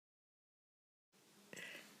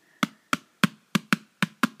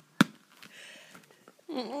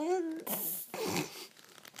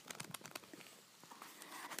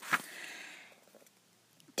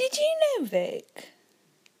Did you know, Vic,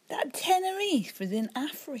 that Tenerife was in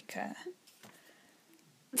Africa?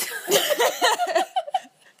 I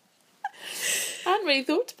hadn't really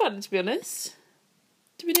thought about it, to be honest.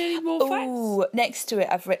 Do we know any more facts? Oh, next to it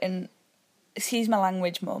I've written, excuse my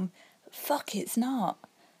language, Mum, fuck it's not.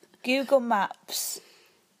 Google Maps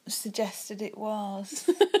suggested it was.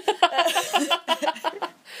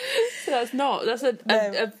 So that's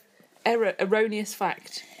an erroneous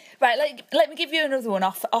fact. Right, let me give you another one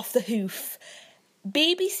off the hoof.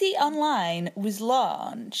 BBC Online was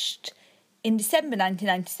launched in December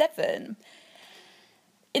 1997.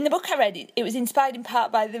 In the book I read, it was inspired in part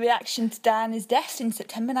by the reaction to Diana's death in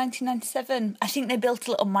September 1997. I think they built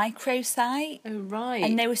a little microsite. Oh, right.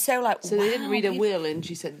 And they were so like, So wow, they didn't read a will and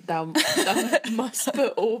she said, thou must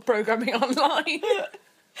put all programming online.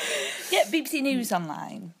 Yeah, BBC News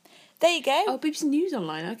Online. There you go. Oh, BBC News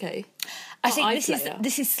Online, okay. I think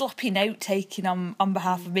this is sloppy note taking on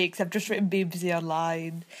behalf of me because I've just written BBC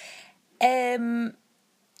Online.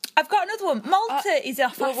 I've got another one. Malta is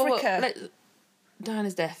off Africa.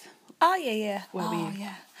 Diana's death. Oh yeah. Where were you?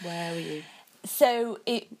 Yeah. Where were you? So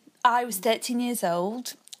I was 13 years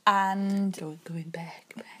old and going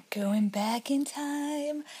back. Going back in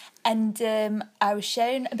time, and I was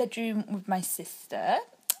shown a bedroom with my sister,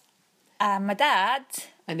 and my dad.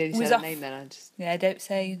 I nearly was said off. a name then. I just Don't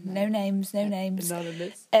say no names.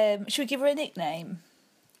 anonymous. Should we give her a nickname?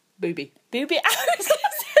 Booby. Booby. I was going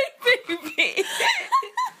to say Booby.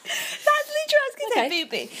 That's literally what I was going to say,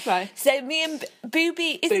 Booby. Right. So me and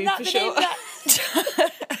Booby, isn't that the name that...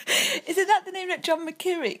 Isn't that the name that John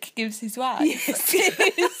McKirrick gives his wife? Yes,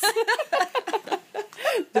 it is.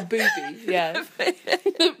 The Booby, yeah.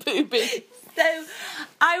 The Booby. So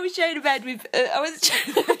I was shown a bed with... Whoa. I was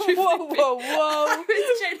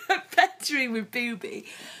shown a bedroom with Booby.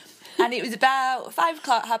 And it was about 5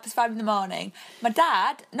 o'clock, 5:30 in the morning. My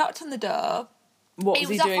dad knocked on the door. What he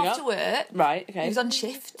was was he doing off up? to work. Right, okay. He was on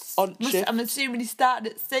shifts. Shift. I'm assuming he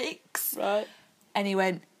started at 6. Right. And he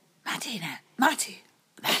went, Matty.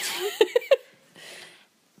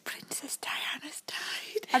 Princess Diana's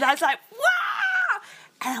died. And I was like, "Wah!"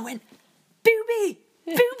 And I went, Booby.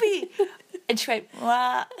 And she went,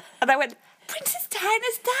 "What?" And I went, Princess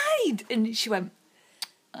Diana's died. And she went,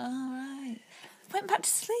 all right. Went back to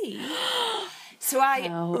sleep. So I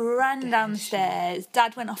ran downstairs.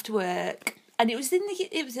 Dad went off to work. And it was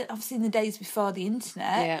obviously in the days before the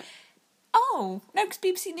internet. Yeah. Oh, no, because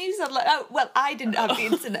BBC News had I didn't have the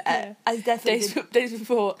internet. Yeah. I definitely days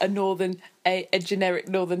before a generic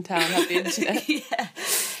northern town had the internet. Yeah.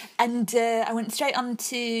 And I went straight on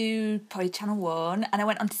to probably Channel 1 and I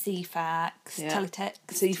went on to CFAX, Teletext.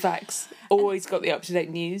 CFAX. Always got the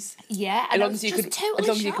up-to-date news. Yeah. As long as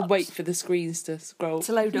you could wait for the screens to scroll.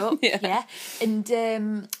 To load up, yeah. And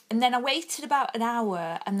then I waited about an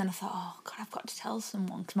hour and then I thought, oh, God, I've got to tell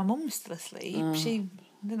someone because my mum was still asleep.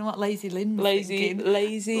 I don't know what Lazy Lynn was thinking.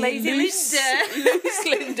 Lazy Linda. Loose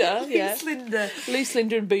Linda, yeah. Loose Linda. Loose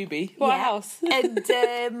Linda and Booby. What a house.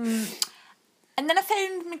 And then I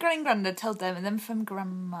phoned my granddad, told them, and then from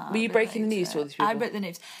grandma. Were you breaking the news to all these people? I broke the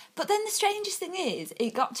news. But then the strangest thing is,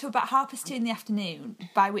 it got to about 2:30 in the afternoon,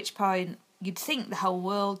 by which point you'd think the whole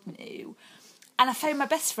world knew. And I phoned my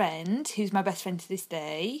best friend, who's my best friend to this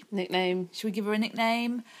day. Nickname? Should we give her a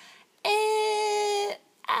nickname?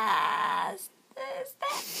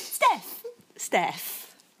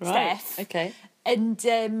 Steph. Right. Steph. Okay. And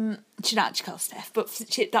she's not actually called Steph, but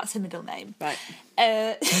that's her middle name. Right.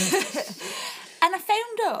 And I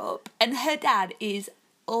phoned up, and her dad is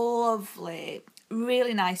lovely,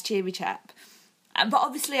 really nice, cheery chap. But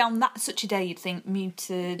obviously, on such a day, you'd think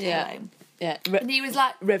muted. Yeah. Hello. Yeah. And he was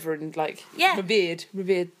like, Reverend, like,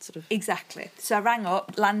 revered sort of. Exactly. So I rang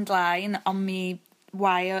up, landline on me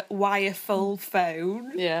wireful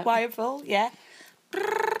phone. Yeah. Wireful, yeah.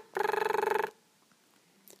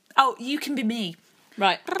 Oh, you can be me.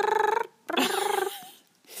 Right.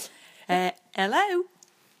 Hello.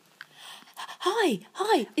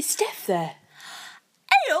 Hi, is Steph there?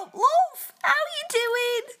 Hey up, love. How you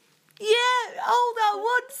doing? Yeah, hold on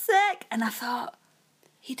 1 sec. And I thought,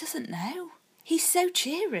 he doesn't know. He's so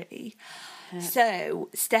cheery. Yeah. So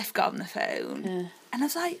Steph got on the phone. Yeah. And I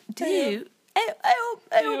was like, dude. Hey up.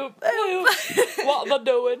 What am I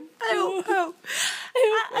doing?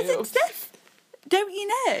 I said, Steph, don't you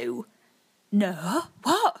know? No.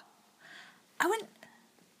 What? I went,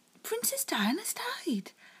 Princess Diana's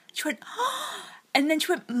died. She went, oh. And then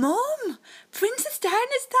she went, Mum, Princess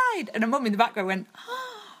Diana's died. And her mum in the background went,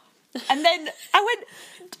 oh. And then I went,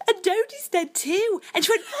 and Dodie's dead too. And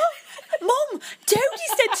she went, oh, Mum,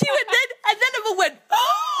 Dodie's dead too. And then everyone went,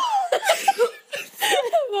 oh.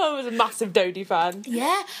 I was a massive Dodie fan.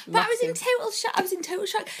 Yeah, but I was in Massive. total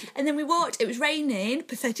shock. And then we walked, it was raining,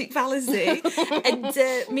 pathetic fallacy. And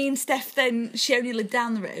me and Steph then, she only lived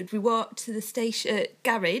down the road. We walked to the station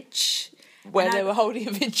garage. Where And they I- were holding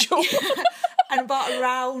a vigil. And I bought a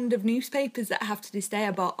round of newspapers that I have to this day.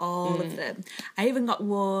 I bought all of them. I even got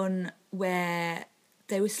one where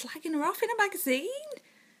they were slagging her off in a magazine.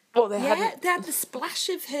 Well, they Yeah, hadn't. they had the splash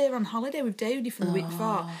of her on holiday with Dodie from the week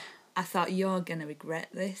before. I thought, you're going to regret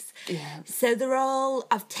this. Yeah. So they're all,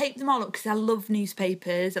 I've taped them all up because I love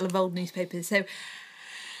newspapers. I love old newspapers. So,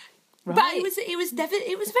 but Right. it was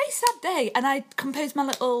a very sad day. And I composed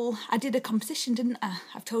I did a composition, didn't I?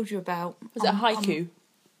 I've told you about. Was it a haiku?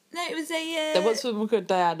 No, it was a. There was someone called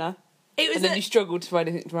Diana. It was And then a, you struggled to find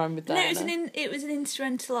anything to rhyme with no, Diana. it was an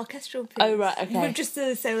instrumental orchestral piece. Oh, right, okay. With just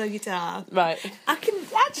a solo guitar. Right. I can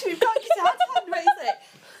actually, we've got a guitar to hand. Where is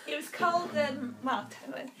it? It was called, well,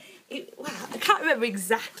 I can't remember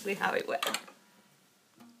exactly how it went.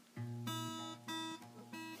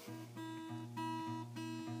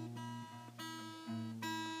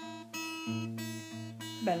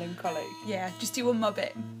 Melancholic. Yeah, just do one more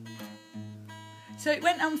bit. So it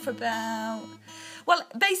went on for about, well,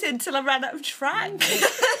 basically until I ran out of track.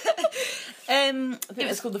 I think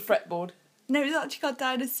it's called the fretboard. No, it was actually called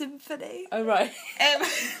Dinah Symphony. Oh, right.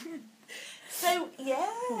 So, yeah.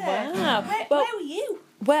 Wow. Where were you?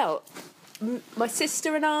 Well, my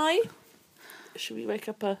sister and I... Should we wake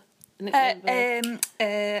up a nickname?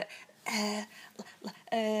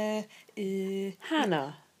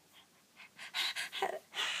 Hannah.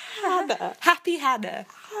 Hannah. Happy Hannah.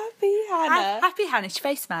 Happy Hannah. Happy Hannah. She's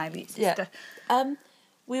very smiley, sister. Yeah.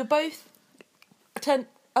 We were both turned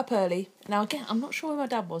up early. Now, again, I'm not sure where my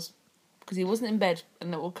dad was, because he wasn't in bed,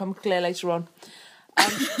 and it will come clear later on.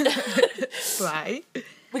 Right.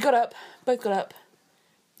 We both got up,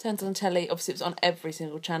 turned on the telly. Obviously, it was on every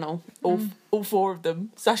single channel, all four of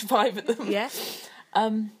them, / 5 of them. Yeah.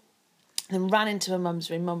 Then ran into my mum's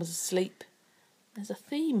room. Mum was asleep. There's a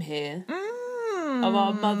theme here of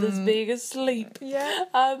our mothers being asleep. Yeah.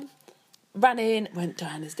 Ran in, went,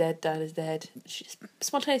 Diana's dead. She just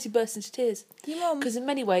spontaneously burst into tears. Your mum. Because in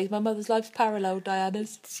many ways, my mother's life's paralleled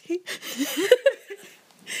Diana's.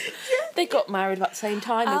 They got married about the same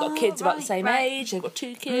time. They got kids about the same age. They've got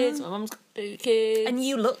 2 kids. My mum's got 2 kids. And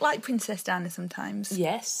you look like Princess Diana sometimes.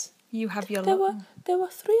 Yes. You have your There look. were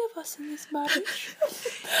 3 of us in this marriage.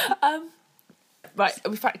 Right,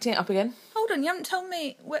 are we factoring it up again? Hold on, you haven't told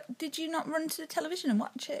me. Did you not run to the television and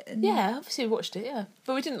watch it? Yeah, obviously we watched it, yeah.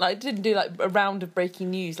 But we didn't do like a round of breaking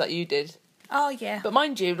news like you did. Oh, yeah. But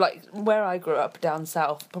mind you, like where I grew up down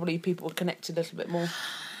south, probably people were connected a little bit more.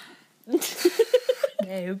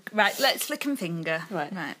 No. Right, let's flick and finger.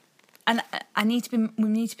 Right. And we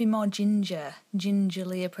need to be more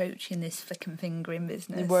gingerly approaching this flick and fingering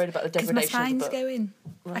business. You're worried about the Because my degradation of the spine's book. going.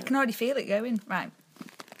 I Right. can already feel it going. Right.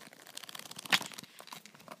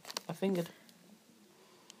 I fingered.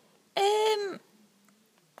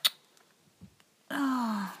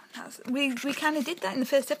 We kind of did that in the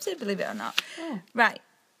first episode, believe it or not. Oh. Right.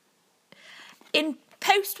 In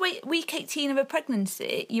post week 18 of a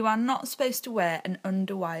pregnancy, you are not supposed to wear an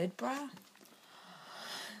underwired bra.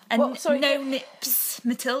 And What? Sorry, no what? nips.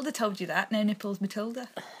 Matilda told you that. No nipples, Matilda.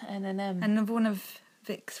 NNM. Another one of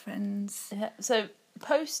Vic's friends. Yeah, so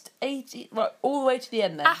post 18, right, all the way to the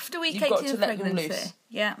end then. After week you've 18 got to of let them pregnancy. loose.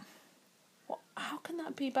 Yeah. What, how can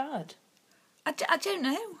that be bad? I don't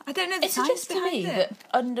know. I don't know the It science suggests to behind me it.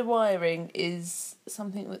 that underwiring is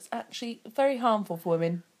something that's actually very harmful for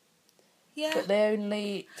women, Yeah. but they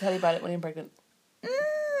only tell you about it when you're pregnant.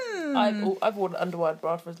 I've worn an underwired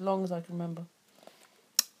bra for as long as I can remember.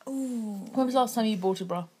 Ooh. When was the last time you bought a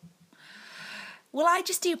bra? Well, I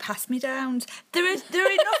just do pass-me-downs. There are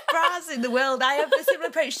enough bras in the world. I have a similar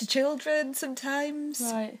approach to children sometimes.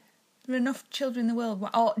 Right. There are enough children in the world.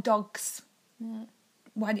 Or dogs. Yeah.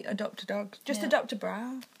 Why do you adopt a dog? Just Yeah. adopt a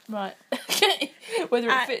bra. Right. Whether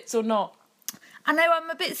it fits or not. I know I'm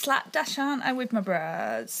a bit slapdash, aren't I, with my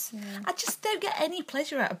bras? Yeah. I just don't get any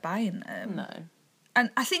pleasure out of buying them. No. And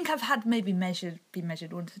I think I've had maybe been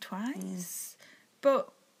measured once or twice.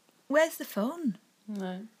 But where's the fun?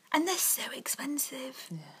 No. And they're so expensive.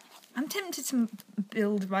 Yeah. I'm tempted to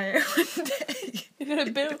build my own one day. You're going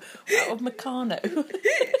to build out of Meccano.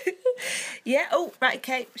 Yeah. Oh, right.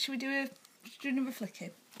 Okay. Should we do another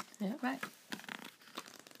flicking? Yeah. Right.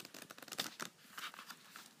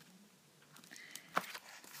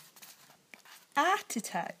 Art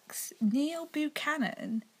Attacks. Neil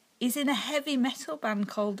Buchanan is in a heavy metal band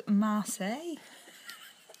called Marseille.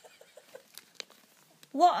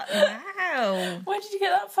 What? Wow. Where did you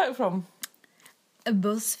get that photo from? A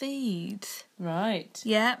BuzzFeed. Right.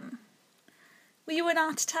 Yeah. Were you an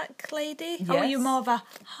Art Attack lady? Or were you Yes. more of a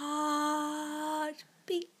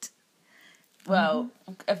heartbeat? Well,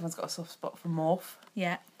 everyone's got a soft spot for Morph.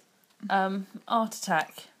 Yeah. Art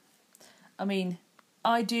Attack. I mean,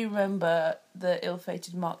 I do remember the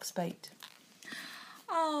ill-fated Mark Spate.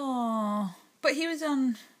 Oh. But he was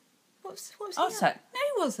on... What was he Art on? Attack. No,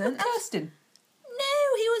 he wasn't. That was- Kirsten.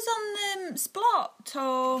 No, he was on Splot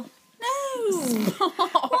or... No.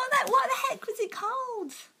 What the heck was it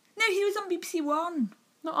called? No, he was on BBC One.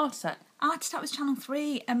 Not Art Attack. Art Attack was Channel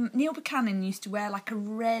 3. Neil Buchanan used to wear like a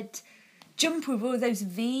red jumper with all those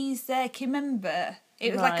V's there. Can you remember?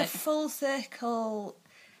 It was like a Right. full circle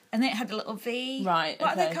and then it had a little V. Right,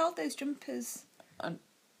 What are they okay. called, those jumpers? I'm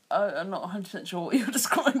not 100% sure what you're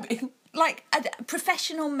describing. Like,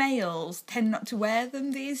 professional males tend not to wear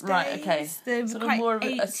them these days. Right, okay. They're Sort of quite more of a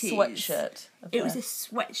 80s. sweatshirt. It was a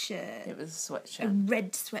sweatshirt. It was a A sweatshirt.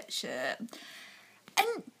 red sweatshirt.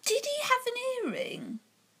 And did he have an earring?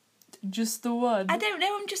 Just the one. I don't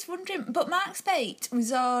know, I'm just wondering. But Mark Spate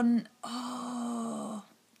was on... Oh...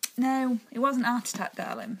 No, it wasn't Art Attack,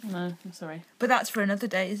 darling. No, I'm sorry. But that's for another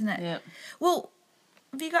day, isn't it? Yeah. Well,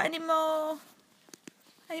 have you got any more...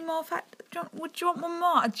 Any more fact? Would you want one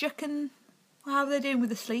more? Do you reckon... How are they doing with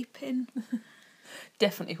the sleeping?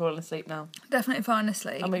 Definitely falling asleep now. Definitely falling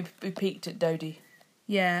asleep. And we peaked at Dodie.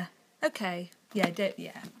 Yeah. Okay. Yeah,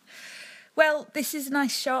 yeah. Well, this is a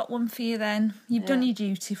nice short one for you then. You've done your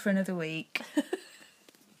duty for another week.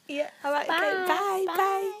 Yeah. All right. Okay. Bye. Bye.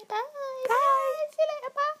 Bye. Bye. See you later.